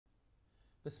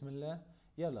Bismillah.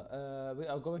 Yalla, we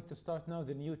are going to start now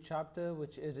the new chapter,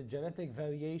 which is genetic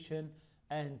variation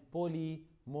and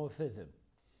polymorphism.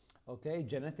 Okay,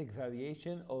 genetic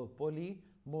variation or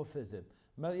polymorphism.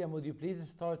 Maryam, would you please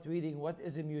start reading what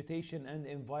is a mutation and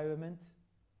environment?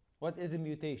 What is a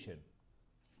mutation?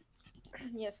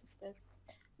 Yes, it says.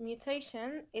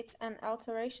 Mutation, it's an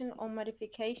alteration or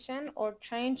modification or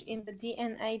change in the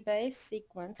DNA-based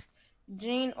sequence,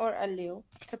 gene or allele,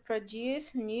 to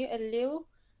produce new allele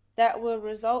that will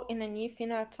result in a new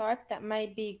phenotype that may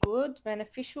be good,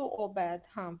 beneficial or bad,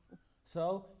 harmful.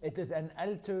 So it is an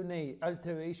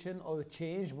alteration or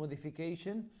change,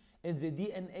 modification in the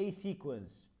DNA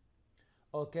sequence,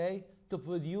 okay, to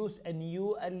produce a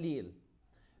new allele.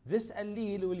 This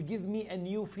allele will give me a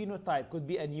new phenotype, could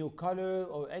be a new color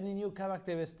or any new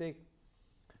characteristic.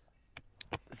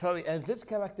 Sorry, and this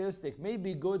characteristic may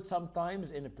be good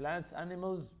sometimes in plants,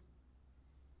 animals,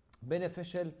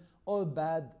 beneficial or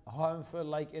bad, harmful,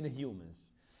 like in humans.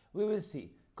 We will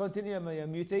see. Continue, Maria.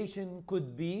 Mutation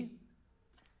could be,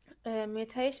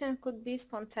 Mutation could be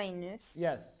spontaneous.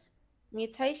 yes.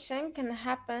 Mutation can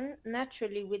happen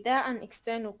naturally without an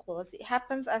external cause. It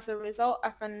happens as a result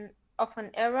of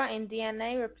an error in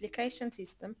DNA replication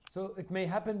system. So it may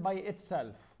happen by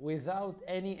itself without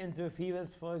any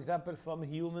interference, for example, from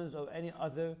humans or any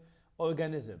other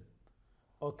organism.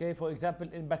 Okay, for example,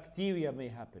 in bacteria may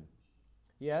happen.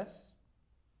 Yes?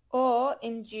 Or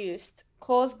induced,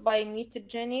 caused by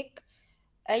mutagenic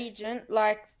agent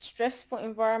like stressful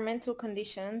environmental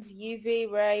conditions,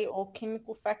 UV ray or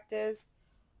chemical factors,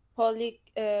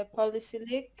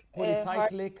 polycyclic,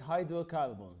 Polycyclic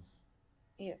hydrocarbons.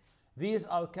 yes. These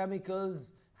are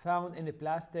chemicals found in the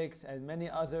plastics and many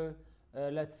other,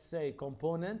 let's say,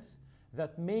 components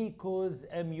that may cause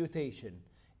a mutation,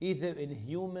 either in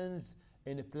humans,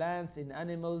 in plants, in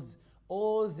animals.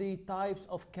 All the types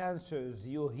of cancers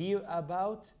you hear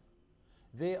about,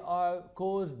 they are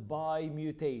caused by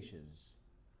mutations.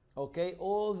 Okay,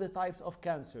 all the types of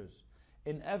cancers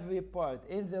in every part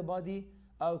in the body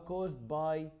are caused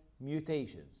by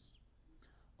mutations.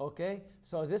 Okay,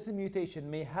 so this mutation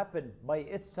may happen by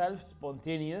itself,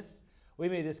 spontaneous. We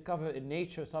may discover in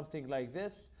nature something like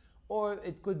this, or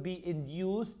it could be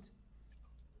induced,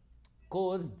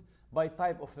 caused by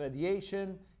type of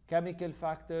radiation, chemical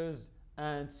factors,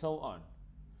 and so on.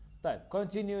 Type.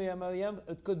 Continue, ya Maryam.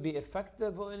 It could be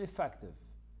effective or ineffective.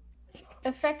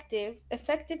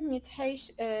 Effective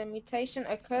mutation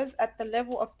occurs at the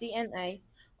level of DNA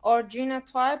or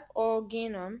genotype or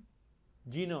Genome.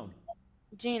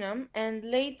 genome and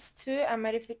leads to a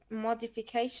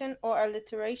modification or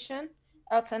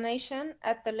alternation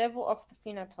at the level of the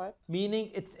phenotype.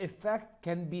 Meaning its effect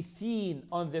can be seen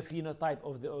on the phenotype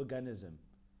of the organism.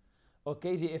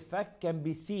 Okay, the effect can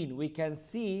be seen. We can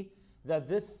see that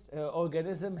this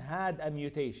organism had a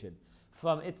mutation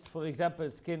from its, for example,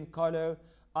 skin color,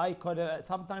 eye color.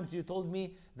 Sometimes you told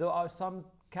me there are some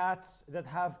cats that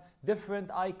have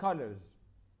different eye colors.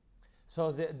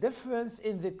 So the difference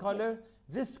in the color, Yes.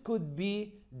 this could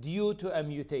be due to a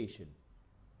mutation,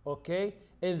 okay,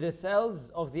 in the cells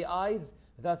of the eyes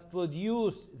that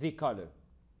produce the color.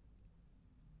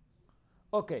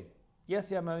 Okay, yes,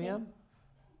 ya Okay. Maryam?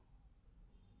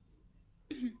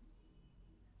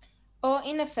 Or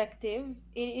ineffective,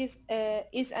 is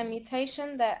a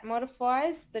mutation that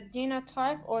modifies the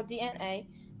genotype or DNA,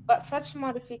 but such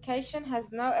modification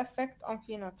has no effect on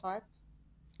phenotype.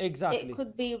 It Exactly.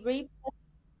 could be repaired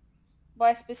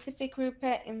by specific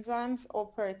repair enzymes or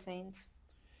proteins.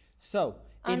 So,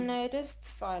 in Unnoticed,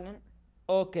 silent.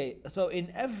 okay, so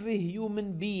in every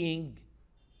human being,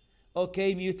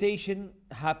 okay, mutation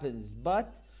happens, but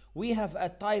we have a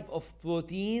type of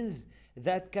proteins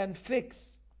that can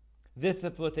fix this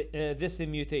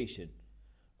mutation.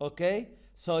 Okay,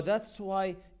 so that's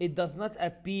why it does not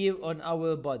appear on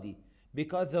our body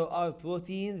because there are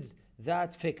proteins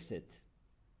that fix it.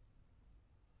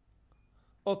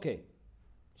 Okay,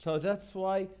 so that's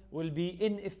why will be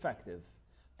ineffective.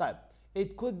 Type.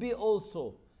 It could be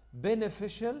also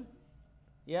beneficial,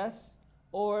 yes,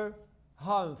 or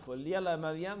harmful. يلا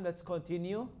مريم, let's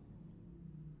continue.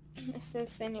 استنى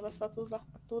ثانية بس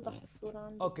توضح الصورة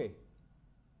عندي. Okay,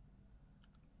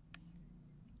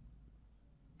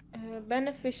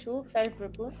 Beneficial,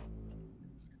 favorable.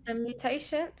 A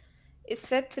mutation is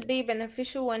said to be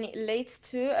beneficial when it leads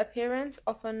to appearance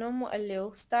of a normal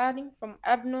allele starting from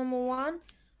abnormal one,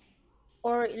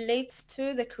 or it leads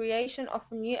to the creation of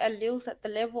new alleles at the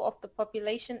level of the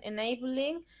population,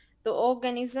 enabling the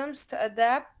organisms to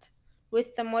adapt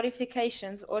with the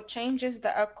modifications or changes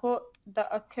that occur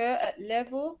at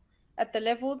the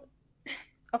level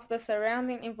of the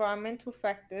surrounding environmental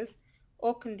factors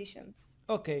or conditions.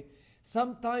 Okay,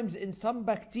 sometimes in some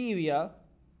bacteria,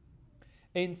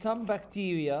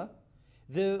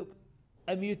 the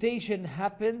a mutation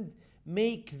happened,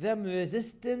 make them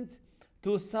resistant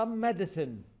to some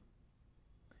medicine.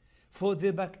 For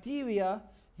the bacteria,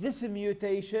 this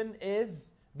mutation is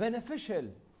beneficial.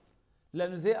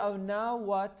 Then they are now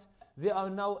what? They are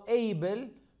now able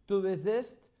to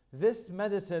resist this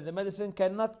medicine. The medicine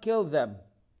cannot kill them.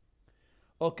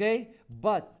 Okay?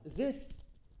 But this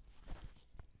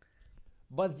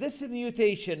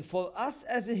mutation for us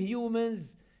as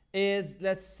humans is,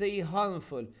 let's say,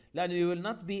 harmful. Then we will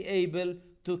not be able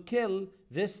to kill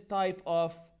this type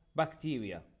of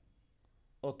bacteria.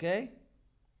 Okay?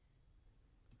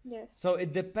 Yes. So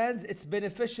it depends, it's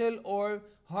beneficial or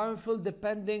harmful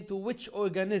depending to which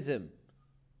organism.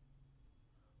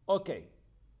 Okay.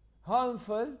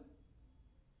 Harmful.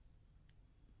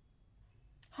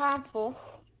 Harmful.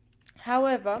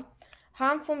 However,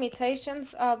 harmful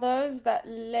mutations are those that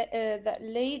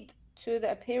lead to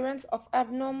the appearance of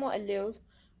abnormal alleles,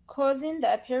 causing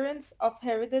the appearance of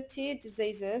hereditary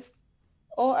diseases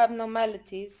or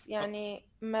abnormalities. يعني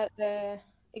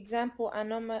example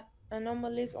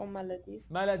anomalies or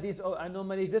maladies. Maladies or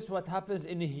anomalies. This is what happens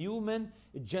in human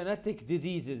genetic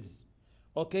diseases.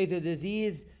 Okay, the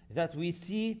disease that we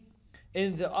see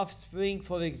in the offspring,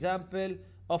 for example,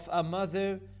 of a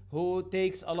mother who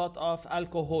takes a lot of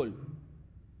alcohol.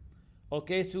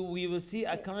 Okay, so we will see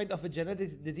a kind of a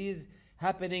genetic disease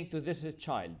happening to this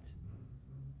child.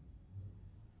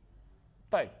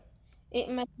 طيب. It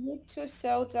may lead to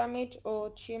cell damage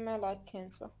or tumor like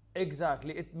cancer.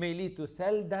 Exactly, it may lead to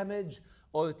cell damage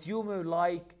or tumor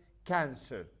like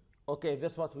cancer. Okay,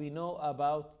 that's what we know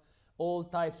about all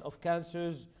types of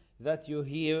cancers that you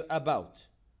hear about.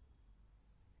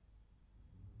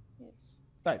 Yes.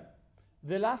 طيب.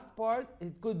 The last part,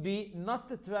 it could be not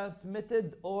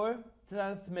transmitted or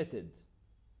transmitted.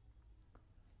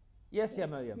 Yes, ya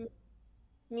Maryam.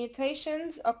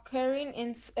 Mutations occurring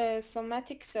in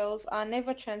somatic cells are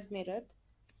never transmitted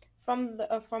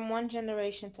from one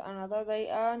generation to another. They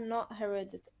are not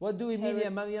hereditary. What do we mean, ya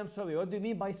Maryam? Sorry, what do you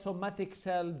mean by somatic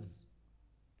cells?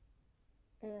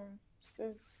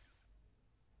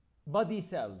 Body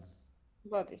cells.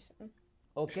 Body cell.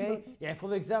 Okay? Yeah,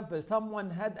 for example,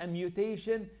 someone had a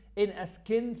mutation in a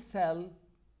skin cell.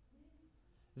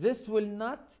 This will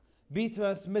not be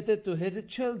transmitted to his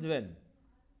children.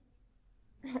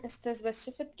 استاذ بس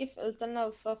شفت كيف قلت لنا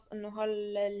بالصف انه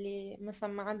هول اللي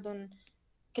مثلا ما عندهم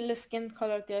كل سكين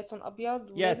كولر تاعتهم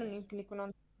ابيض ولادهم يمكن يكون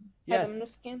عندهم هذا منه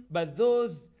سكين. But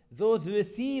those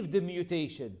received the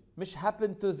mutation مش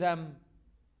happened to them.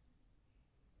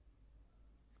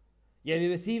 Yeah, they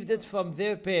received it from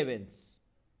their parents.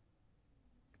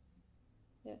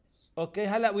 Yes. Okay,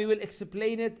 هلا we will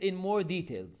explain it in more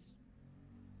details.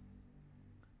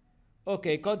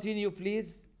 Okay, continue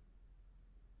please.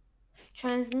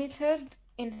 Transmitted,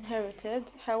 inherited.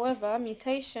 However,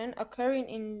 mutation occurring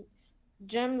in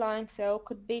germline cell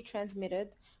could be transmitted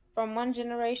from one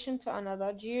generation to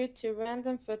another due to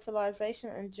random fertilization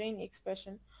and gene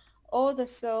expression. All the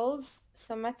cells,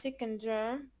 somatic and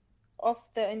germ, of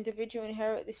the individual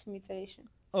inherit this mutation.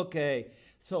 Okay,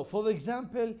 so for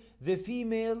example, the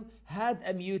female had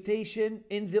a mutation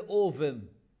in the ovum,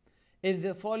 in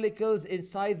the follicles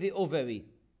inside the ovary.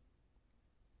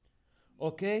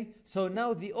 Okay, so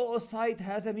now the oocyte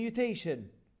has a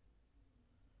mutation.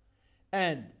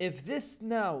 And if this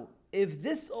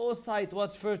oocyte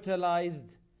was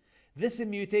fertilized, this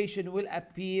mutation will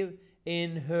appear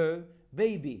in her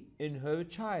baby, in her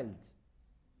child.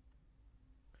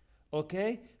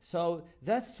 Okay, so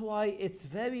that's why it's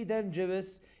very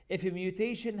dangerous if a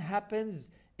mutation happens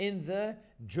in the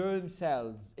germ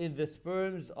cells, in the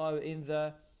sperms or in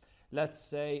the, let's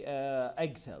say,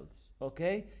 egg cells.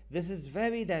 Okay, this is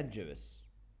very dangerous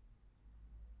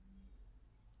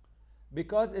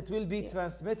because it will be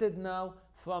transmitted now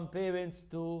from parents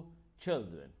to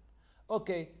children.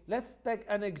 Okay, let's take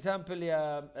an example,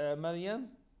 Maryam.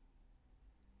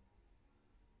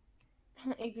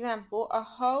 Example, a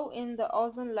hole in the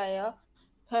ozone layer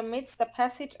permits the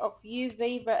passage of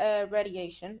UV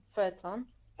radiation, photon,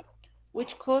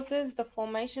 which causes the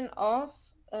formation of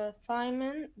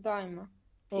thiamine dimer,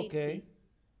 TT. Okay.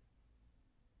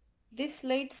 This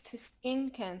leads to skin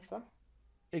cancer.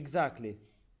 Exactly.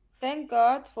 Thank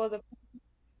God for the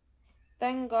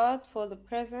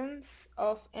presence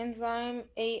of enzyme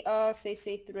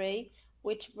ARCC3,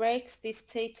 which breaks this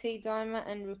TT dimer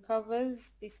and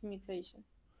recovers this mutation.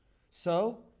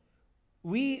 So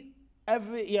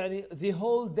the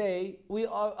whole day we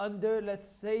are under, let's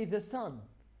say, the sun.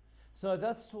 So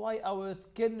that's why our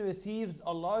skin receives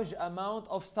a large amount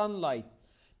of sunlight,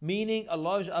 meaning a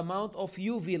large amount of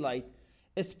UV light,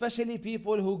 especially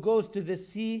people who goes to the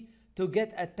sea to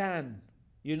get a tan.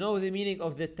 You know the meaning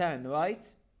of the tan, right?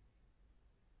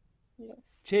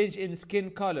 Yes. Change in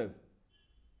skin color,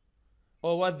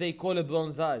 or what they call a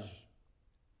bronzage.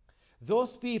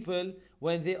 Those people,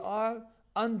 when they are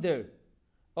under,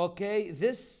 okay,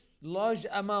 this large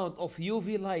amount of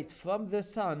UV light from the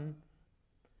sun,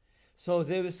 so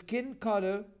their skin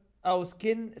color, our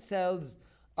skin cells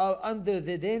are under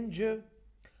the danger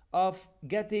of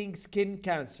getting skin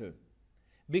cancer,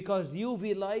 because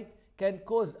UV light can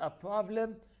cause a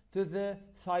problem to the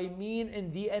thymine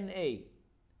in DNA,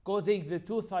 causing the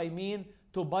two thymine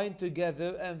to bind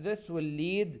together, and this will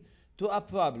lead to a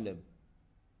problem.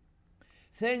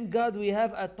 Thank God we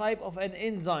have a type of an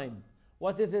enzyme.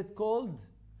 What is it called?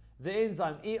 The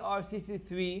enzyme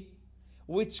ERCC3,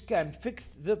 which can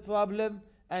fix the problem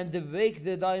and break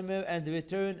the dimer and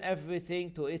return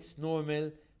everything to its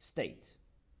normal state.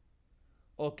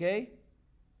 Okay?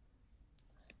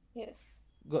 Yes.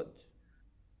 Good.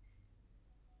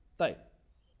 Type.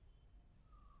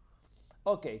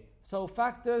 Okay, so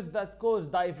factors that cause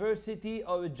diversity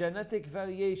or genetic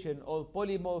variation or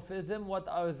polymorphism, what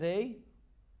are they?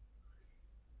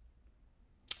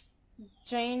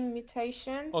 Gene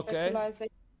mutation, Okay. fertilization,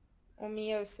 or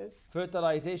meiosis.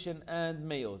 Fertilization and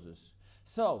meiosis.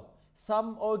 So,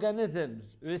 some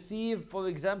organisms receive, for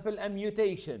example, a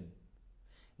mutation.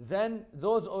 Then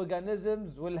those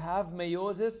organisms will have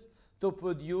meiosis to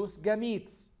produce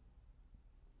gametes.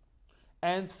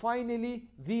 And finally,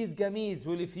 these gametes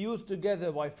will fuse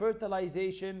together by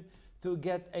fertilization to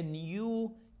get a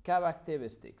new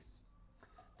characteristics.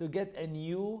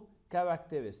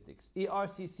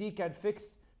 ERCC can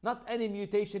fix not any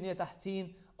mutation ya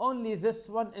tahseen, only this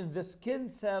one in the skin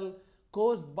cell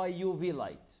caused by UV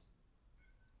light.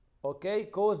 Okay,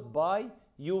 caused by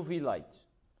UV light.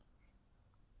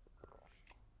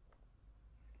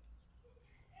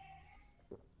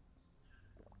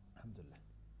 Alhamdulillah.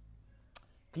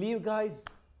 Clear, guys?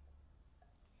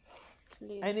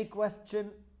 Clear. Any question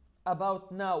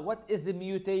about now? What is a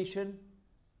mutation?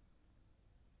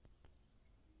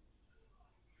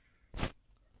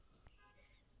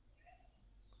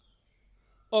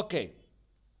 Okay.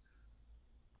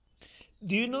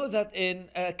 Do you know that in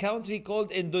a country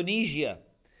called Indonesia,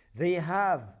 they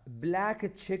have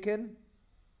black chicken?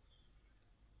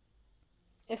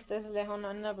 استاذ هون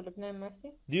عنا بلبنان ما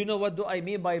في؟ Do you know what do I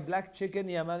mean by black chicken,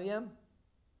 ya Maryam?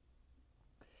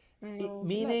 No,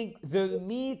 Meaning their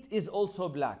meat is also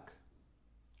black.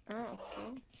 Ah,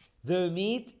 okay. Their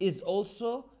meat is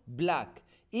also black.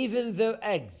 Even their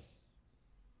eggs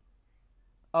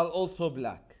are also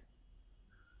black.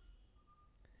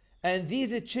 And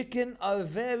these chicken are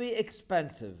very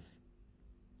expensive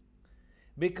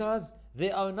because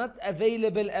they are not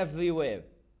available everywhere.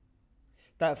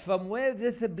 That from where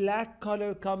this black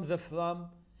color comes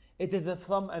from, it is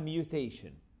from a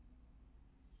mutation.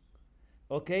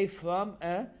 Okay, from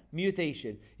a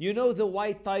mutation. You know the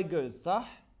white tigers, صح?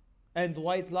 And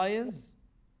white lions?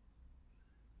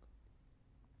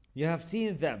 You have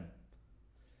seen them.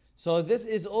 So this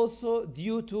is also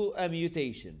due to a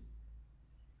mutation.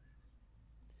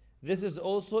 This is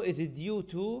also due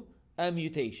to a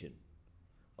mutation.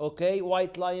 Okay,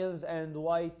 white lions and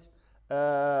white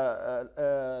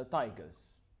tigers.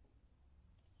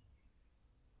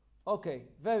 Okay,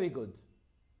 very good.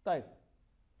 Type.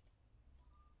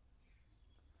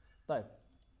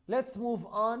 Let's move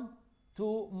on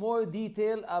to more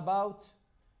detail about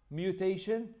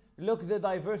mutation. Look the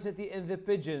diversity in the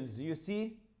pigeons. You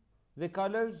see the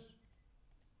colors?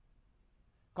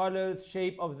 Colors,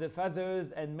 shape of the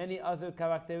feathers, and many other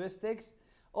characteristics.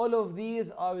 All of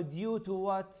these are due to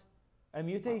what? A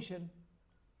mutation.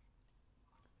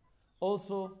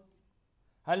 Also,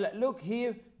 look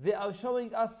here, they are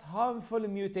showing us harmful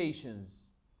mutations.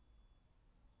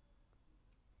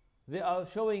 They are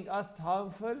showing us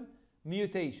harmful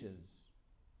mutations.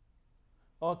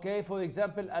 Okay, for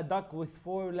example, a duck with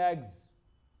 4 legs.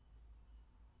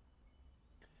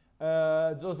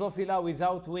 Drosophila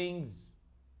without wings,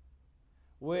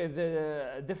 with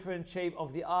a different shape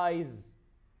of the eyes,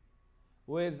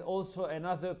 with also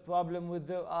another problem with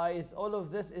their eyes. All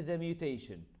of this is a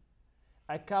mutation.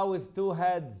 A cow with 2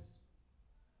 heads.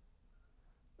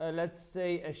 Let's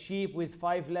say a sheep with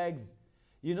 5 legs.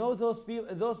 You know,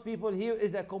 those people here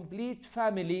is a complete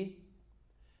family.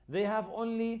 They have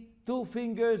only 2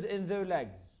 fingers in their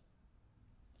legs.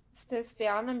 استاذ في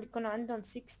عالم بيكون عندهم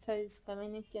 6 toes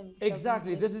كمان يمكن.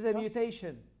 Exactly, this is a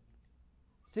mutation.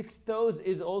 6 toes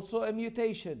is also a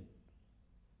mutation.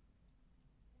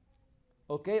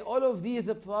 Okay, all of these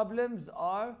problems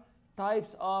are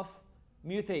types of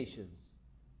mutations.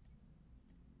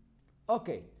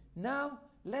 Okay, now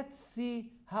let's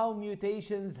see how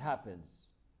mutations happens.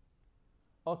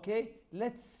 Okay,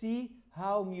 let's see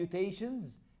how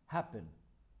mutations happen.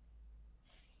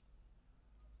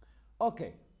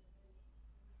 Okay.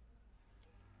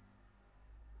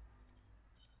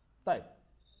 Type.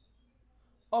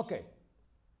 Okay.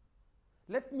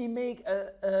 Let me make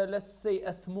let's say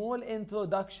a small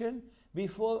introduction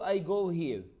before I go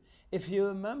here. If you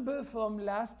remember from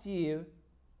last year,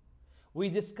 we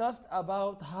discussed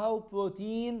about how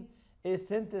protein is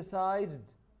synthesized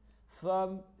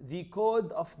from the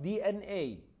code of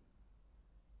DNA.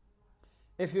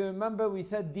 If you remember, we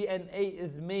said DNA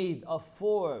is made of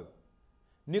 4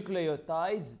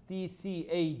 nucleotides,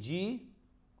 TCAG.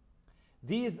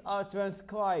 These are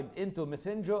transcribed into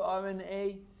messenger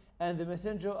RNA, and the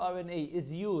messenger RNA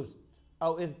is used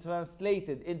or is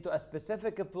translated into a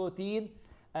specific protein,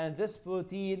 and this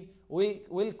protein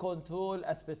will control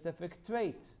a specific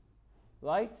trait,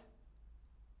 right?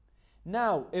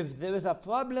 Now, if there is a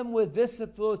problem with this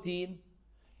protein,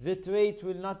 the trait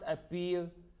will not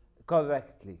appear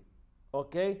correctly,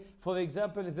 okay? For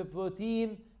example, the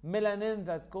protein melanin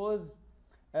that causes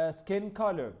skin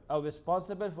color, are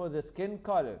responsible for the skin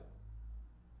color.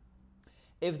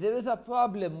 If there is a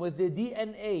problem with the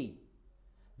DNA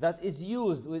that is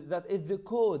used, that is the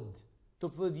code to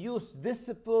produce this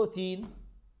protein,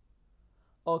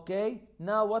 okay,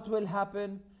 now what will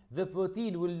happen? The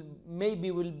protein will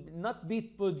not be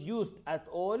produced at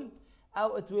all,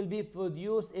 or it will be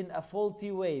produced in a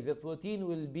faulty way. The protein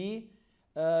will be,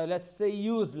 let's say,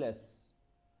 useless.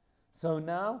 So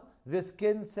now the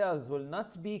skin cells will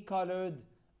not be colored,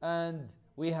 and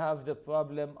we have the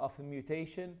problem of a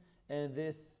mutation in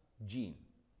this gene.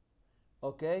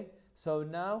 Okay, so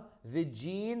now the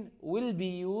gene will be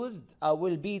used or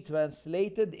will be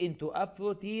translated into a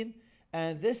protein,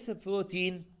 and this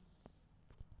protein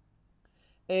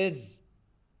is,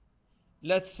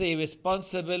 let's say,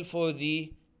 responsible for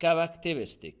the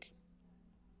characteristic.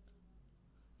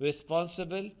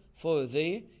 Responsible for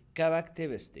the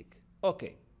characteristic.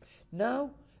 Okay.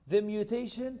 Now, the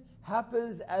mutation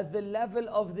happens at the level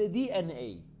of the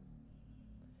DNA.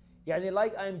 Yani,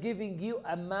 like I'm giving you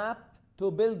a map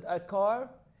to build a car,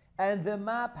 and the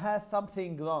map has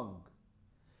something wrong.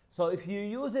 So if you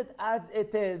use it as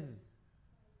it is,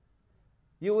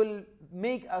 you will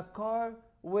make a car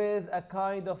with a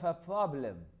kind of a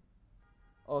problem.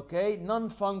 Okay,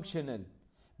 non-functional,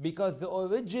 because the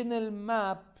original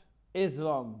map is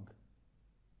wrong.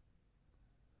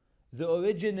 The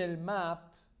original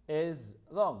map is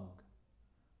wrong.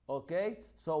 Okay,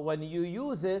 so when you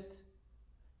use it,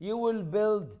 you will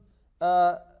build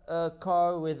a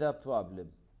car with a problem.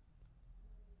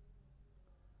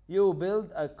 You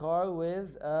build a car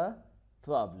with a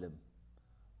problem.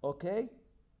 Okay?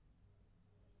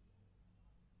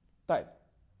 طيب.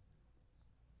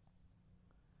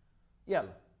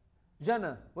 يلا.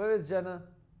 Jana, where is Jana?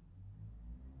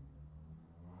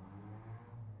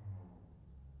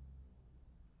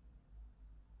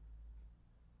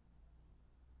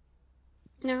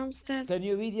 نعم أستاذ. Can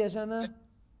you read يا Jana?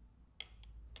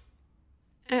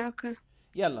 Okay.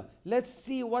 يلا. Let's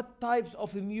see what types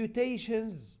of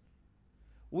mutations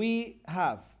we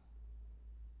have.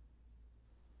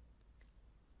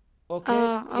 Okay.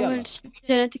 أول شيء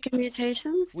genetic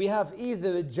mutations. We have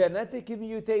either a genetic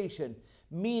mutation,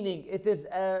 meaning it is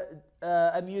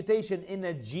a mutation in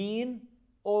a gene,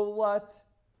 or what?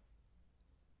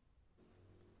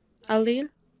 Allele.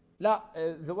 لا,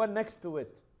 the one next to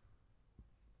it.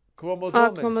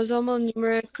 Chromosomal. Chromosomal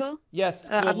numerical. Yes,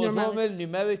 chromosomal abnormality.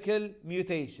 numerical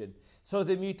mutation. So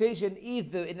the mutation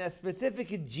either in a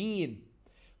specific gene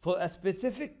for a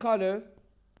specific color,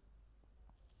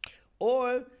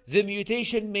 or the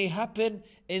mutation may happen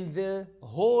in the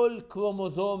whole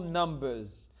chromosome numbers.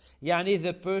 Yani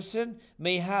the person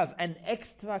may have an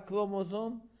extra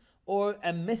chromosome or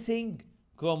a missing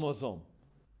chromosome.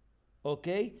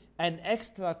 Okay? An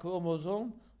extra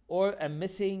chromosome or a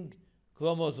missing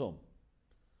chromosome.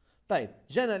 طيب,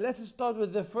 Jana, let's start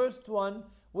with the first one,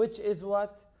 which is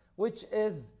what? Which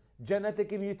is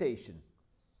genetic mutation.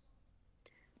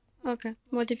 Okay.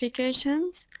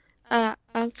 Modifications.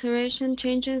 Alteration,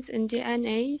 changes in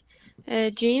DNA,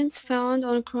 genes found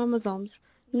on chromosomes.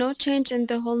 No change in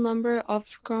the whole number of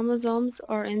chromosomes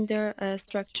or in their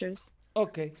structures.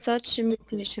 Okay. Such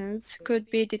mutations could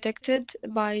be detected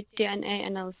by DNA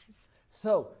analysis.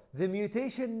 So the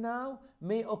mutation now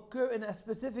may occur in a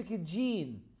specific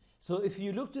gene. So if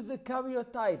you look to the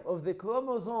karyotype of the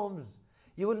chromosomes,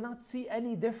 you will not see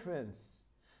any difference.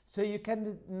 So you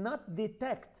cannot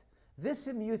detect this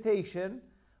mutation,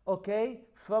 okay,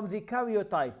 from the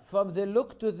karyotype, from the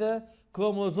look to the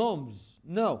chromosomes.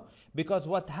 No, because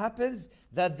what happens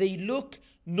that they look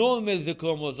normal, the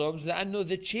chromosomes, لأنه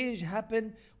the change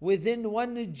happened within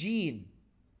one gene.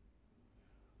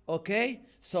 Okay,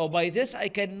 so by this I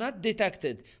cannot detect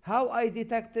it. How I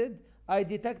detected? I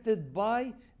detected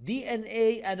by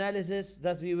DNA analysis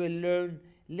that we will learn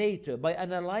later, by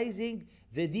analyzing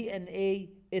the DNA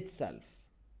itself.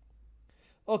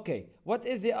 Okay, what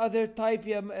is the other type,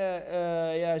 ya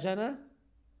Jana?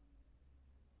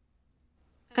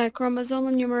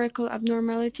 Chromosomal numerical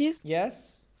abnormalities.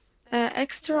 Yes?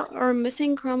 Extra or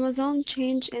missing chromosome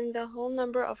change in the whole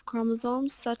number of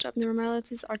chromosomes. Such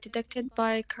abnormalities are detected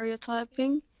by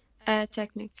karyotyping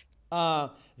technique.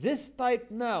 This type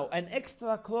now, an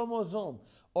extra chromosome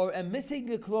or a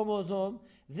missing chromosome,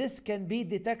 this can be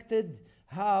detected.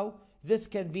 How? This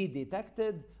can be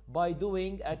detected by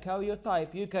doing a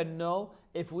karyotype. You can know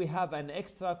if we have an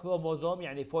extra chromosome,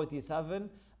 يعني 47,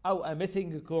 or a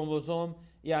missing chromosome,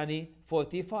 يعني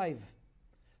 45.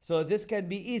 So this can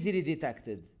be easily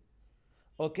detected.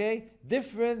 Okay?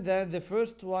 Different than the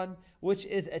first one, which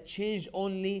is a change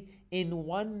only in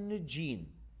one gene.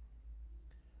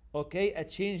 Okay, a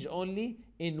change only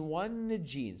in one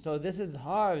gene. So this is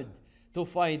hard to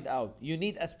find out. You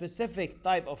need a specific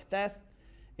type of test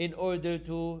in order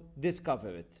to discover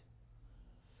it.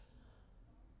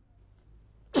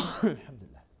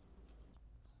 Alhamdulillah.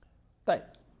 طيب.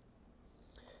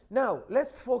 Now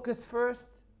let's focus first.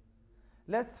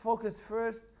 Let's focus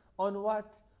first on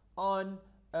what? On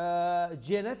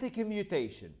genetic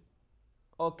mutation.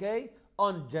 Okay?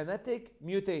 On genetic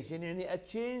mutation, يعني a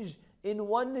change in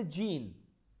one gene.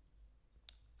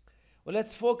 Well,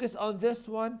 let's focus on this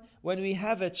one when we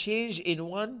have a change in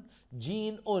one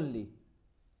gene only.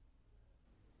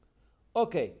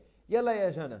 Okay, يلا يا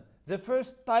جنى. The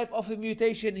first type of a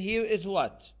mutation here is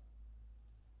what?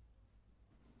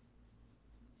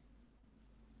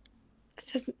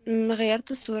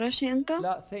 غيرت الصورة شي أنت؟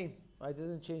 لا, same. I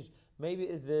didn't change. Maybe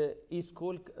it's the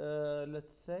e-school,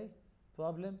 let's say,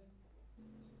 problem.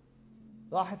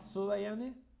 راحت الصورة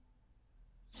يعني؟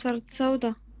 صارت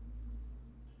سودة.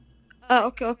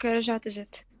 اوكي رجعت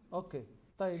اجت. اوكي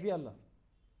طيب يلا.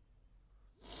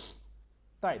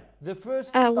 طيب the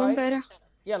first وين type. بقرا؟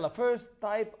 يلا first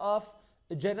type of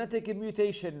genetic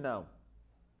mutation now.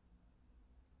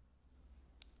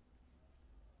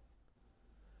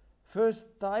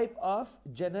 First type of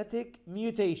genetic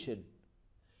mutation.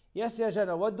 Yes يا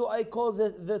جنى, what do I call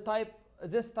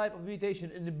this type of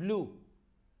mutation in blue?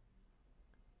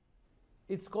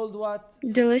 It's called what?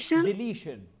 Deletion.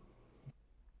 Deletion.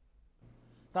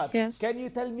 طيب, Yes. can you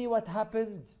tell me what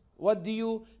happened? What do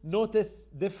you notice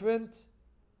different?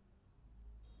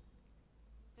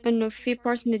 إنه في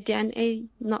part من DNA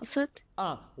نقصت.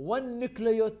 One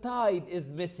nucleotide is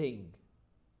missing.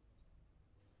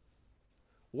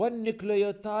 One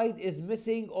nucleotide is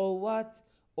missing or what?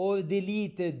 Or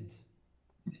deleted.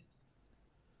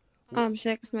 مش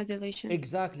هيك اسمها deletion.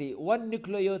 Exactly. One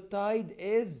nucleotide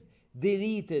is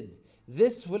deleted.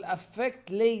 This will affect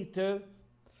later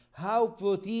how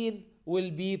protein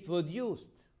will be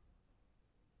produced.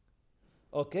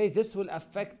 Okay, this will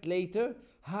affect later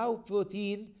how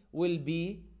protein will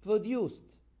be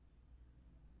produced.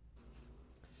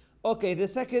 Okay, the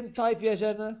second type يا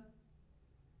جنى.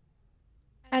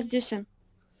 Addition.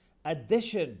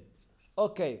 Addition.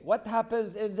 Okay, what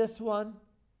happens in this one?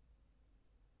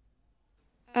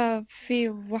 في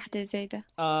وحدة زايدة.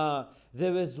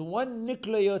 There is one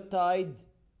nucleotide.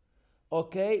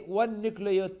 Okay, one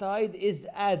nucleotide is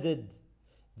added.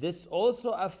 This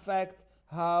also affects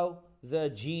how the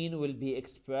gene will be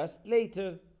expressed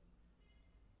later.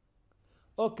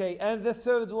 Okay, and the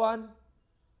third one?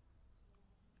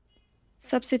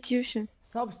 Substitution.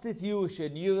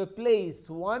 Substitution. You replace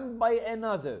one by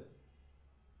another.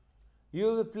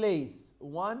 You replace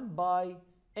one by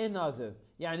another.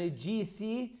 يعني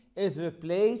GC is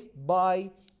replaced by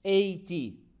AT.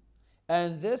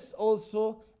 And this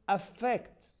also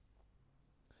affects,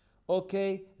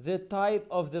 okay, the type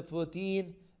of the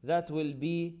protein that will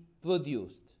be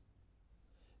produced.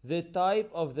 The type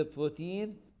of the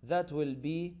protein that will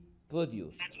be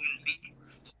produced.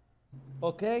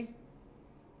 Okay?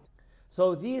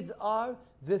 So these are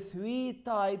the three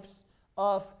types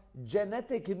of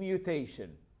genetic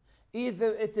mutation.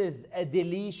 Either it is a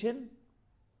deletion,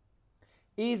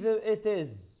 either it is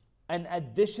an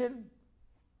addition,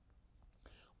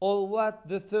 or what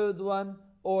the third one,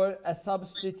 or a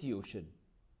substitution.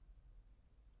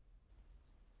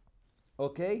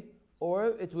 Okay? Or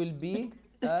it will be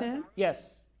Is there? yes.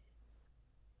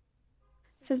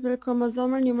 says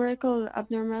بالchromosomal numerical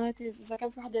abnormalities إذا كان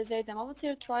في وحدة زايدة ما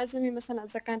بتصير trisomy مثلا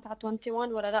إذا كانت على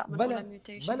 21 ولا لا بنقولها بلا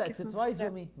mutation بلا كيف it's بنفرق؟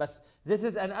 trisomy بس this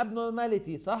is an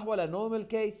abnormality صح ولا normal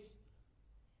case؟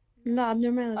 لا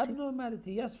abnormality.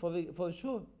 abnormality yes for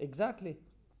sure exactly.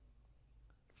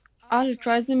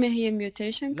 trisomy هي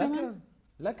mutation كمان؟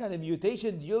 لكن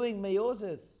mutation during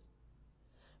meiosis.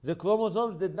 The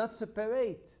chromosomes did not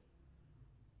separate.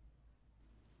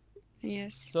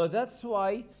 Yes. So that's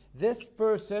why this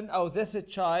person or this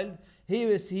child, he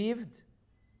received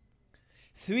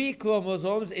 3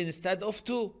 chromosomes instead of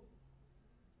 2.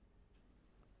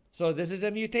 So this is a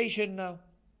mutation now.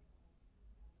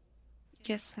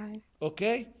 Yes, I.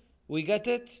 Okay? We get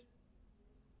it?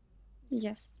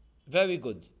 Yes. Very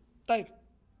good. طيب.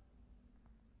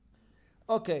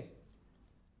 Okay.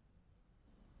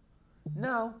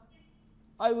 Now,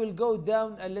 I will go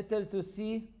down a little to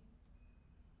see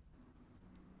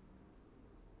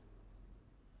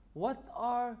what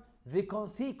are the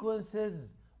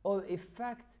consequences or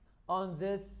effect on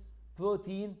this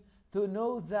protein. To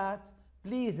know that,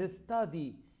 please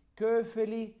study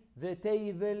carefully the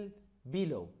table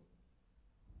below.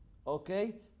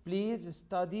 Okay? Please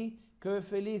study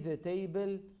carefully the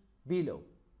table below.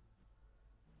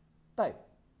 طيب.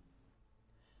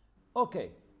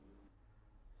 Okay.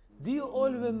 Do you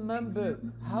all remember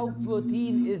how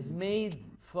protein is made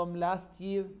from last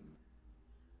year?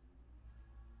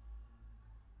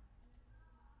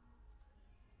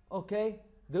 Okay,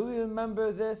 do we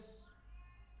remember this?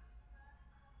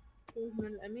 من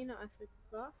الأمينو أسيد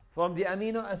صح؟ From the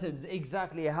amino acids,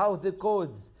 exactly. How the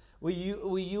codes. We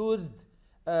used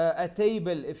a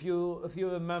table, if you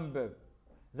remember,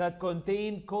 that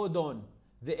contained codon,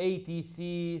 the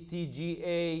ATC,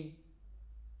 CGA,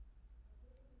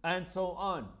 and so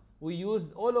on. We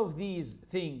used all of these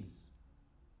things.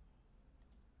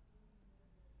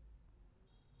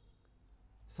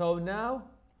 So now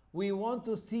we want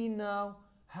to see now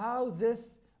how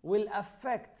this will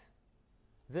affect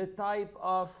the type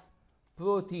of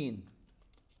protein.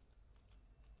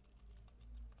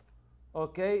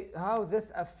 Okay, how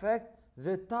this affect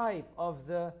the type of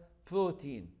the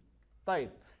protein.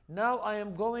 Type. Now I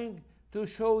am going to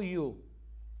show you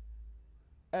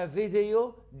a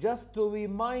video just to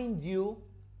remind you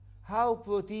how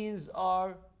proteins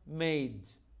are made.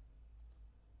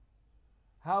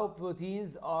 How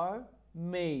proteins are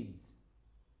made.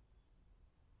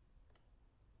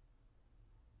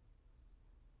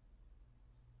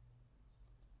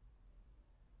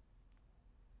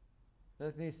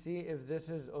 Let me see if this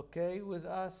is okay with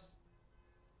us.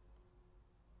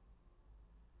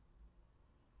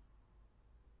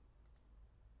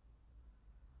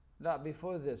 No,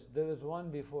 before this, there is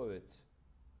one before it.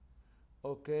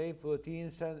 Okay, protein,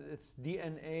 it's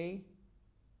DNA.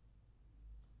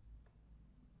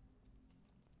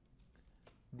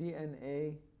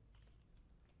 DNA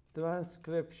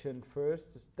transcription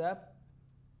first step.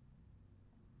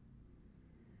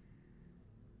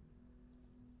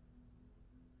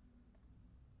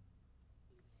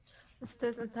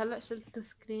 أستاذ أنت هلأ شلت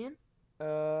السكرين؟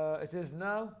 It is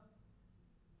now.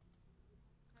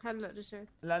 هلأ رجعت.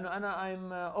 لأنه أنا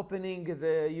I'm opening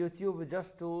the YouTube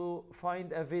just to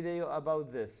find a video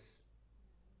about this.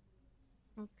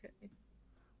 أوكي.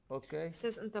 Okay.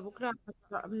 أستاذ أنت بكرة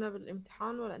حتراقبنا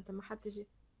بالامتحان ولا أنت ما حتجي؟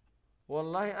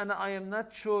 والله أنا I am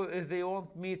not sure if they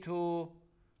want me to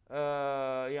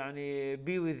يعني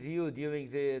be with you during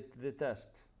the test.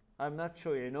 I'm not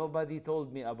sure. Nobody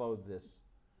told me about this.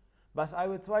 But I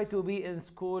will try to be in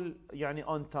school يعني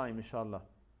on time إن شاء الله.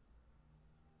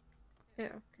 إيه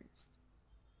أوكي.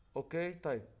 Okay,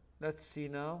 طيب. Let's see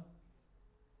now.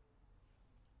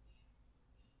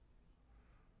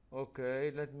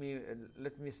 Okay, let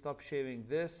me stop sharing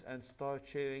this and start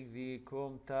sharing the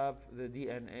Chrome tab, the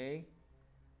DNA.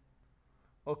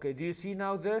 Okay, do you see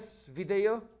now this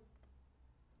video?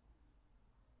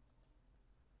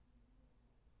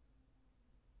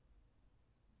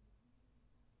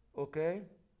 Okay.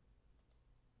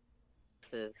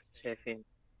 شايفين.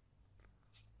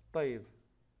 طيب.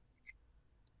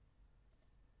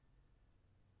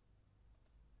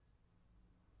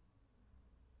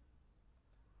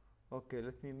 Okay,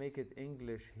 let me make it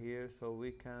English here so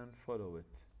we can follow it.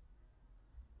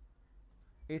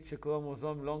 Each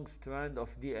chromosome long strand of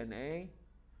DNA.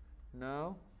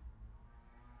 Now.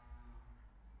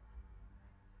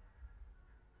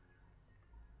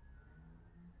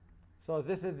 So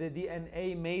this is the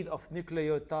DNA made of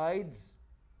nucleotides.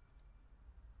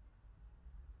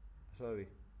 Sorry.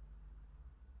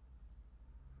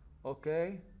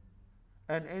 Okay.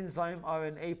 An enzyme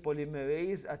RNA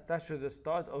polymerase attached to the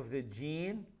start of the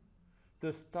gene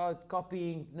to start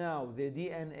copying now the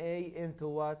DNA into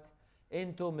what?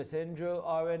 Into messenger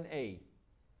RNA.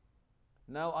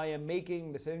 Now I am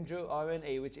making messenger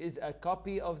RNA, which is a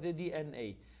copy of the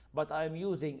DNA, but I am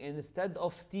using, instead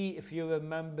of T, if you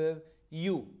remember,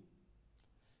 U.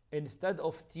 Instead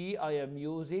of T, I am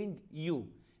using U.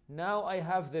 Now I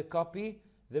have the copy,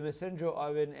 the messenger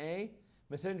RNA.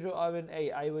 Messenger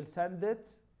RNA, I will send it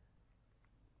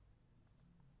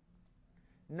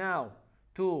now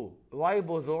to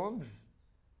ribosomes.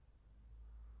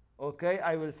 Okay,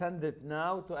 I will send it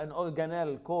now to an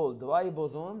organelle called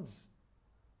ribosomes.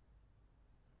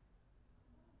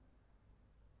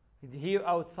 Here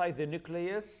outside the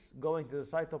nucleus, going to the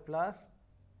cytoplasm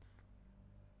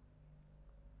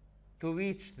to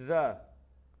reach the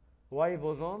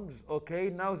ribosomes. Okay,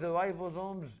 now the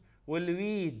ribosomes will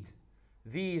read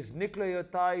these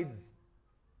nucleotides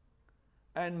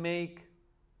and make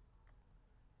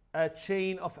a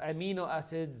chain of amino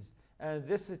acids, and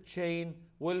this chain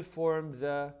will form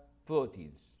the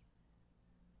proteins.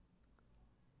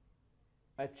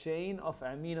 A chain of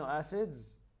amino acids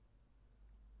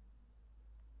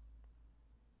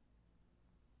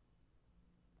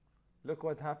look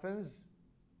what happens.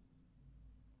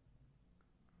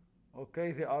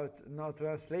 Okay, they are now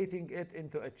translating it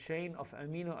into a chain of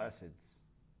amino acids.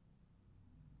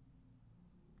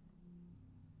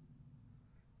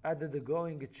 Added the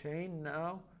growing chain,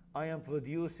 now I am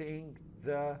producing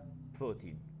the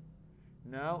protein.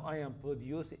 Now I am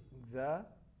producing the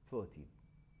protein.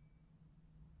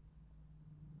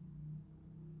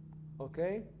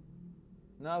 Okay?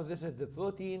 Now this is the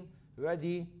protein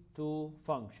ready to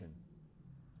function.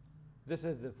 This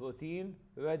is the protein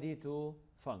ready to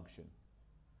function.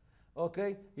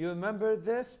 Okay, you remember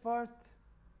this part?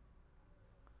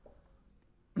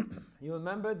 You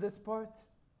remember this part?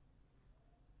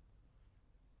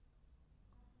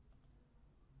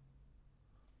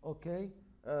 Okay,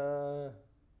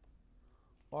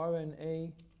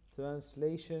 RNA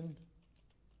translation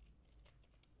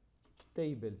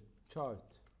table chart.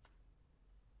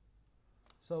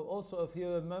 So also, if you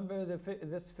remember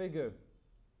this figure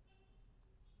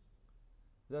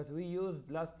that we used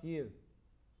last year,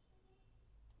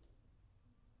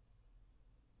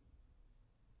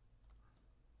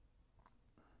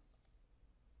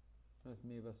 let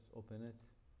me just open it.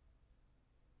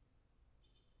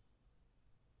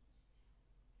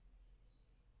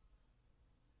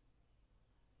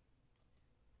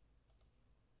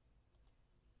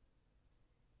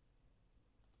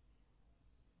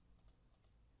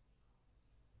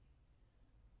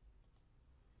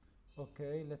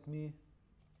 Okay, let me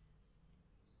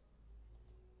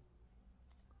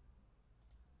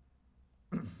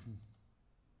do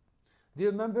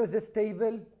you remember this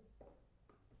table?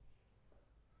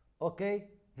 Okay,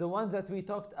 the one that we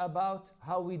talked about,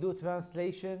 how we do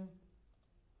translation.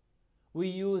 We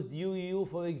used UU,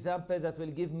 for example, that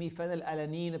will give me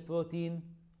phenylalanine protein,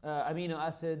 amino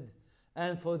acid,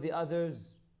 and for the others,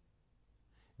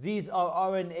 these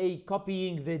are RNA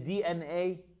copying the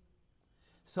DNA.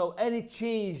 So any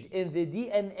change in the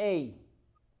DNA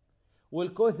will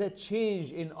cause a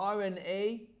change in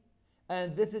RNA,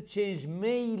 and this change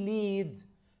may lead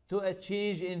to a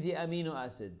change in the amino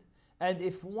acid. And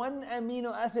if one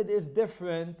amino acid is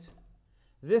different,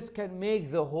 this can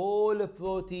make the whole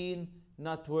protein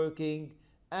not working,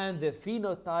 and the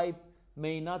phenotype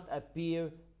may not appear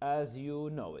as you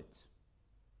know it.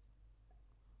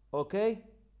 Okay?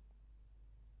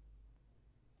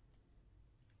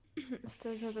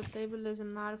 أستاذ هذا التيبل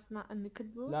لازم نعرف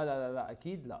نكتبه؟ لا لا لا لا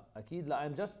أكيد لا أكيد لا.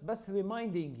 I'm just بس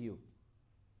reminding you.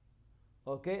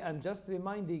 Okay, I'm just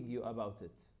reminding you about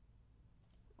it.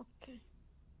 Okay.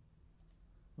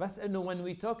 بس إنه when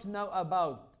we talk now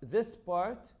about this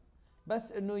part,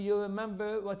 بس إنه you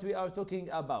remember what we are talking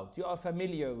about. You are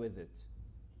familiar with it.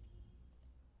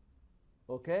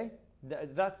 Okay,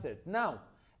 that's it. Now,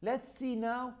 let's see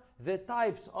now the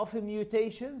types of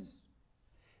mutations,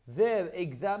 their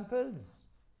examples,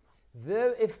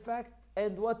 their effect,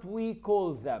 and what we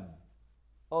call them.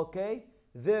 Okay,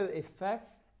 their effect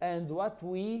and what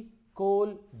we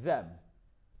call them.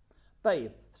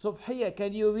 طيب, Subhiya,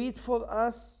 can you read for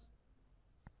us?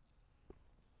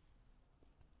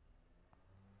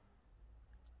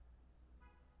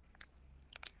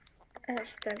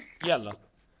 أستاذ. يلا,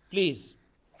 please.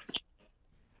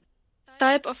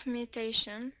 Type of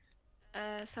mutation,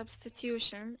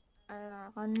 substitution,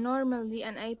 on normal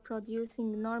DNA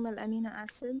producing normal amino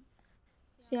acid.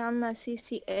 في عنا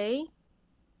CCA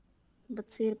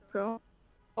بتصير pro.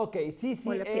 Okay,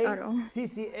 ولا CCA, PRO.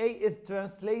 CCA is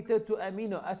translated to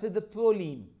amino acid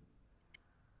proline.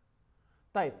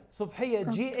 طيب صبحية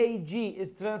GAG is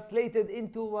translated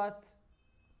into what?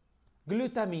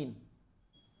 Glutamine.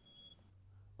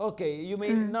 Okay, you may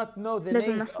not know the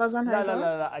لازم names. نحفظهم لا لا هدول؟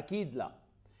 لا لا أكيد لا.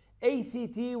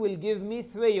 ACT will give me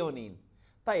threonine.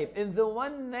 طيب in the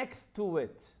one next to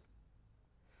it,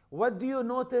 what do you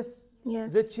notice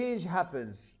Yes. the change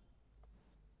happens?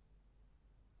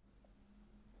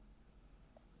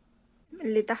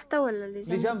 اللي تحتها ولا اللي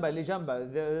جنبها؟ اللي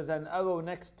جنبها there is an arrow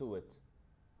next to it.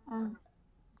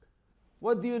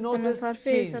 What do you إنه notice صار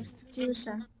في changed?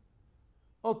 substitution.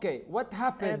 Okay, what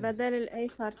happened? بدل ال A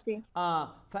صار T.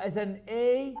 فإذا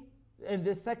A in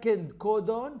the second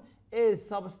codon is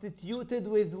substituted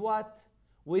with what?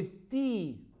 With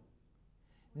T.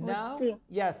 Now, T.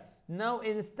 yes, now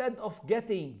instead of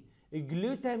getting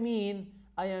glutamine,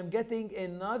 I am getting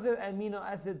another amino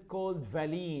acid called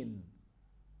valine.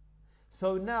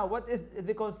 So now, what is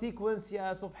the consequence,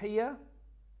 يا صبحية?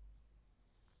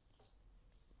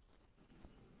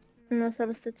 No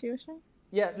substitution.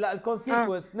 Yeah, لا,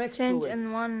 consequence next change to it.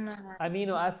 in one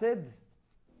Amino acid.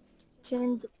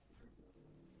 change.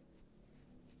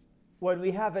 When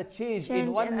we have a change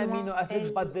in one amino acid,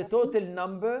 A but the total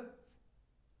number,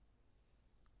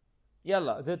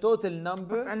 يلا, the total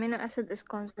number amino acid is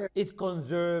conserved. is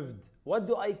conserved. What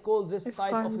do I call this It's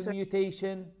type of conserved.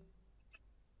 mutation?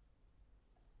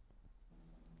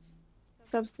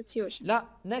 Substitution. لا,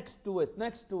 next to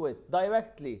it,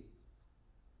 directly.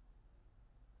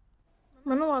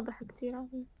 منو واضح كتير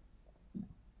عظيم.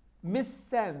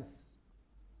 Missense.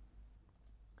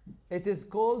 It is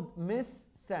called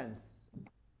missense.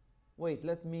 Wait,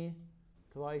 let me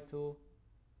try to.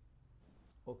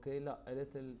 Okay, لا, a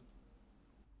little.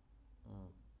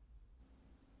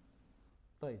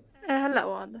 طيب. هلا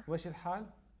واضح. وش الحال؟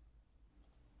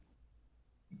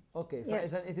 Okay, Yes.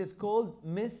 فإذا it is called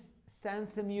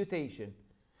missense mutation.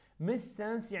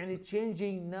 Missense يعني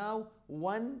changing now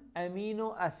one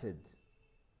amino acid.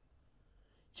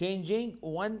 Changing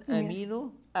one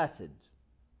amino acid.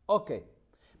 Okay,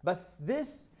 but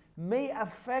this may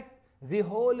affect the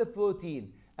whole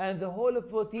protein, and the whole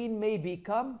protein may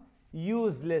become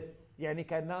useless, يعني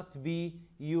cannot be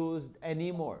used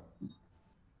anymore.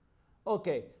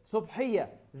 Okay, صبحية,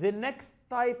 the next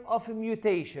type of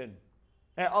mutation,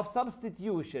 of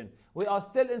substitution, we are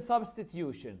still in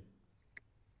substitution.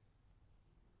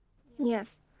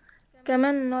 Yes.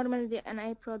 كمان normal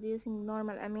DNA producing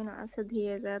normal amino acid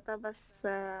هي ذاتها بس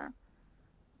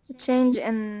change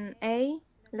in A,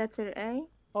 letter A.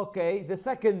 Okay, the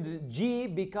second G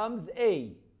becomes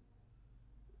A.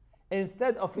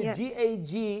 Instead of a Yes.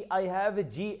 GAG, I have a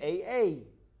GAA.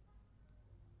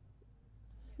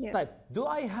 Yes. طيب, do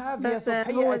I have بس يا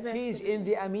صبحية هو a ذات- change in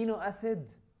the amino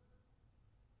acid?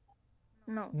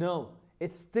 No. No,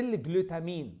 it's still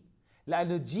glutamine.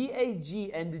 لأنه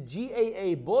GAG and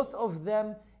GAA, both of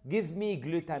them give me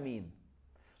glutamine.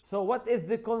 So what is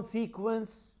the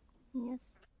consequence? Yes.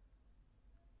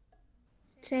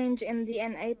 Change in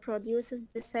DNA produces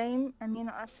the same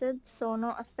amino acid, so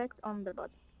no effect on the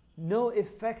body. No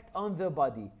effect on the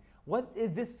body. What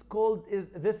is this called? Is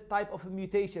this type of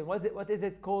mutation? What is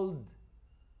it called?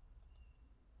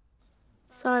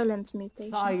 Silent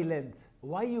mutation. Silent.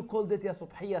 Why you called it يا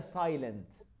صبحية silent?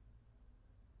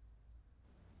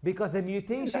 Because a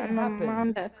mutation لأنه ما happened.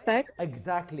 عنده effect.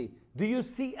 Exactly. Do you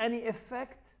see any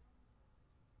effect?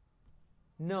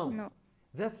 No. No.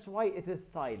 That's why it is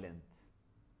silent.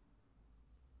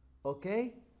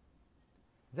 Okay?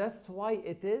 That's why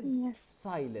it is Yes.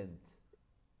 silent.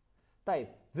 طيب,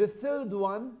 the third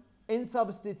one in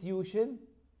substitution,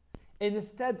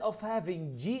 instead of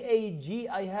having GAG,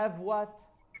 I have what?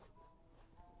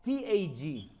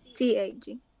 TAG.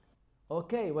 TAG.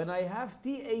 Okay, when I have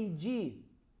TAG,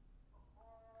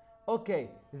 okay,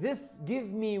 this give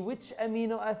me which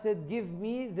amino acid? Give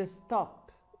me the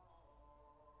stop.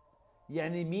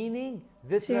 يعني meaning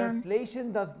the Sure.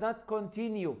 translation does not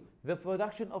continue. The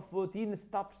production of protein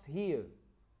stops here.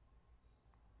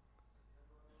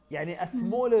 يعني a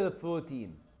smaller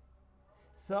protein.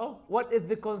 So what is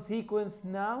the consequence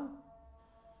now?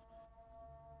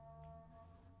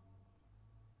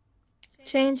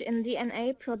 Change in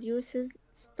DNA produces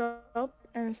stop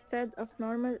instead of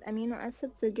normal amino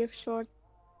acid to give short.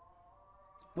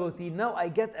 Protein. Now I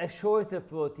get a shorter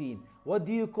protein. What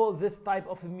do you call this type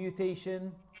of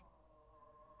mutation?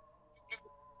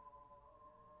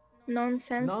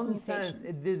 Nonsense Nonsense.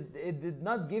 mutation. It did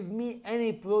not give me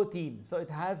any protein, so it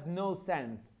has no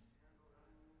sense.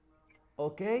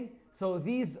 Okay? So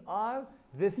these are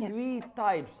the three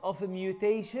types of a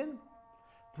mutation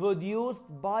produced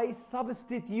by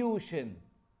substitution.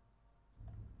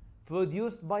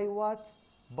 Produced by what?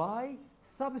 By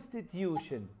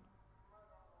substitution.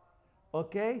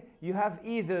 Okay, you have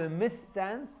either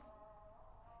missense,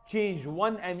 change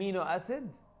one amino acid,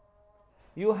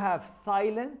 you have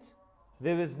silent,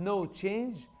 there is no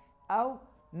change, or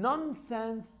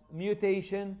nonsense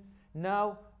mutation,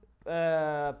 now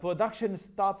production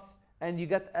stops and you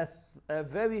get a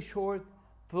very short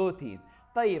protein.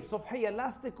 طيب صبحية,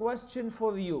 last question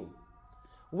for you.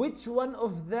 Which one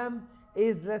of them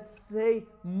is, let's say,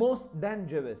 most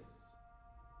dangerous?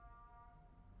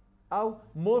 Or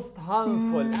most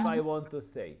harmful, if I want to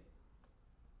say?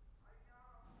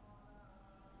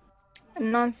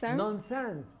 Nonsense.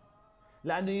 Nonsense.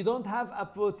 لأنه you don't have a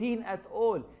protein at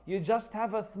all. You just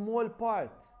have a small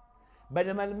part.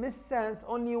 بينما المسsense,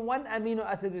 only one amino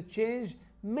acid change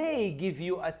may give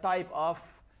you a type of,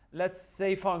 let's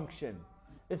say, function.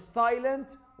 Silent,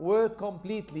 work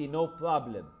completely, no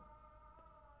problem.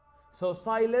 So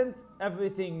silent,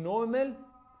 everything normal.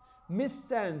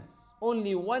 Missense,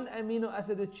 only one amino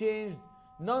acid changed.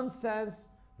 Nonsense,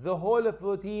 the whole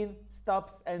protein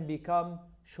stops and become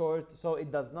short, so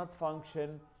it does not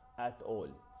function at all.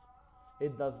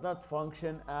 It does not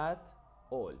function at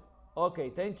all. Okay,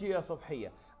 thank you, Ya Subhiya.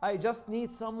 I just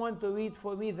need someone to read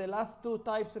for me the last two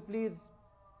types, please.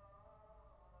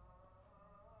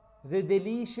 The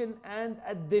deletion and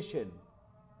addition.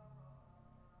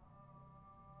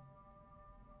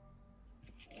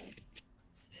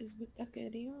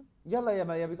 يلا يا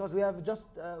مريم, because we have just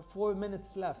 4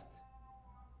 minutes left.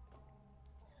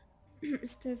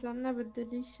 استاذنا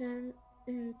بالدeletion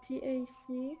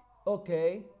TAC.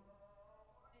 Okay.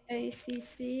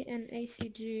 ACC and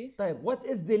ACG. طيب, what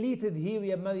is deleted here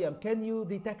يا مريم? Can you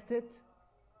detect it?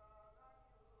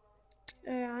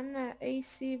 عنا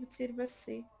AC بتصير بس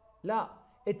C. لا,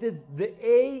 it is the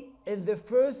A in the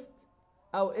first,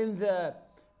 or in the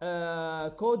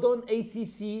codon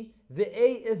ACC, the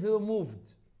A is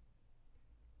removed.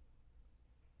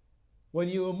 When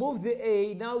you remove the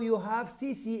A, now you have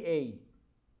CCA.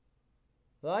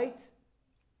 Right?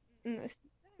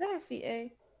 سهل في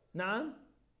A. نعم?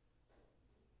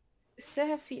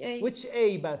 سهل في A. Which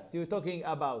A بس you're talking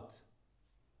about?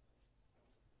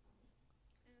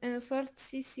 صارت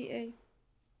CCA.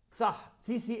 صح,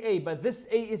 CCA, but this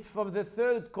A is from the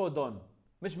third codon,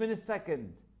 مش من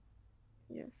السكند.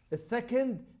 Yes. The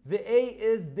second, the A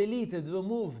is deleted,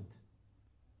 removed.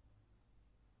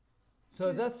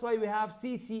 So that's why we have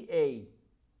CCA.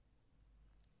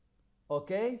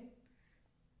 Okay?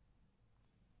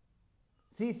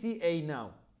 CCA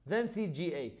now. Then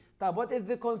CGA. طيب, what is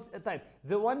the type?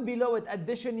 The one below it,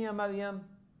 addition يا مريم.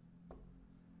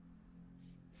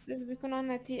 استاذ بيكون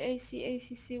عنا TAC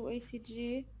ACC و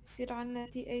ACG, بصير عنا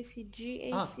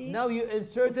TACG AC. Now you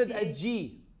inserted a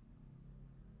G.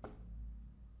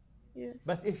 Yes.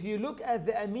 But if you look at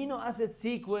the amino acid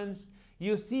sequence,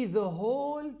 you see the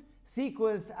whole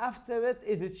sequence after it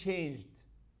is changed.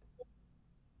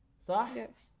 صح?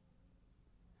 Yes.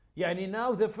 يعني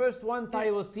now the first one,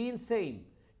 tyrosine, same.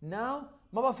 Now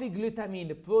ما بقى في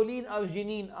glutamine, proline,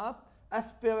 arginine up,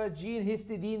 asparagine,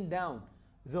 histidine down.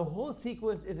 The whole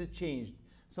sequence is changed.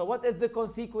 So what is the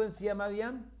consequence يا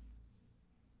مريم?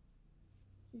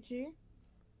 G.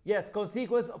 Yes,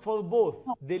 consequence for both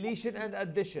deletion and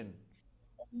addition.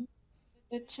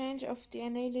 The change of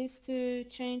DNA leads to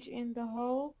change in the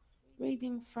whole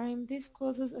reading frame. This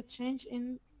causes a change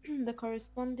in the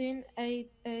corresponding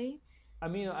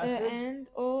Amino acid. and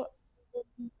all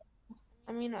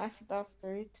amino acid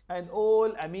after it. And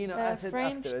all amino acid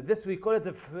frame after it. This we call it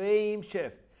a frame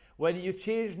shift. When you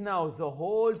change now the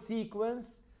whole sequence,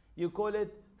 you call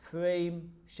it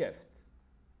frame shift.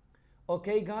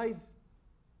 Okay, guys?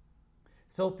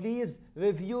 So please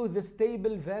review this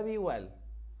table very well.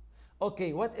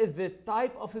 Okay, what is the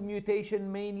type of a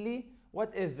mutation mainly?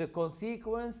 What is the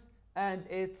consequence and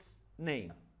its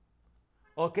name?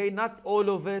 Okay, not all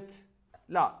of it.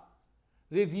 لا.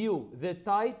 Review the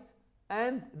type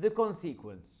and the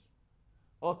consequence.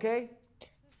 Okay?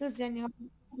 استاذ يعني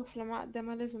هالحروف لما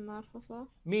ما لازم نعرفها صح؟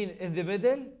 Mean in the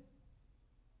middle?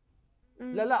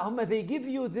 لا هم they give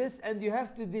you this and you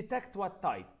have to detect what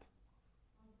type.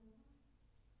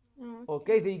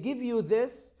 Okay, they give you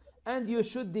this and you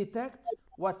should detect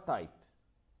what type.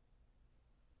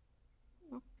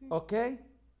 Okay?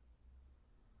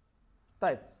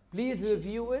 Type. Please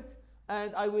review it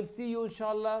and I will see you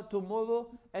inshallah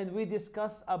tomorrow and we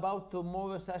discuss about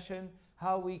tomorrow session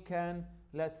how we can,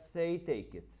 let's say,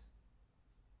 take it.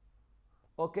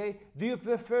 Okay? Do you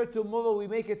prefer tomorrow we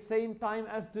make it same time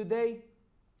as today?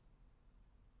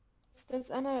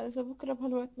 استاذ أنا إذا بكرة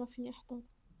بهالوقت ما فيني أحضر.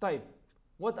 طيب.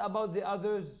 What about the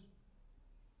others?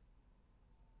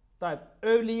 طيب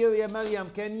earlier يا مريم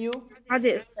can you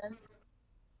عادي أستاذ.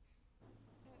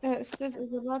 أستاذ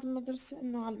إذا بعد المدرسة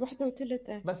إنه على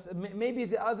 1:03. بس maybe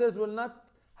the others will not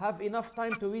have enough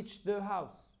time to reach their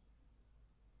house.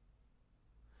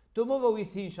 Tomorrow we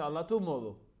see إن شاء الله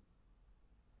tomorrow.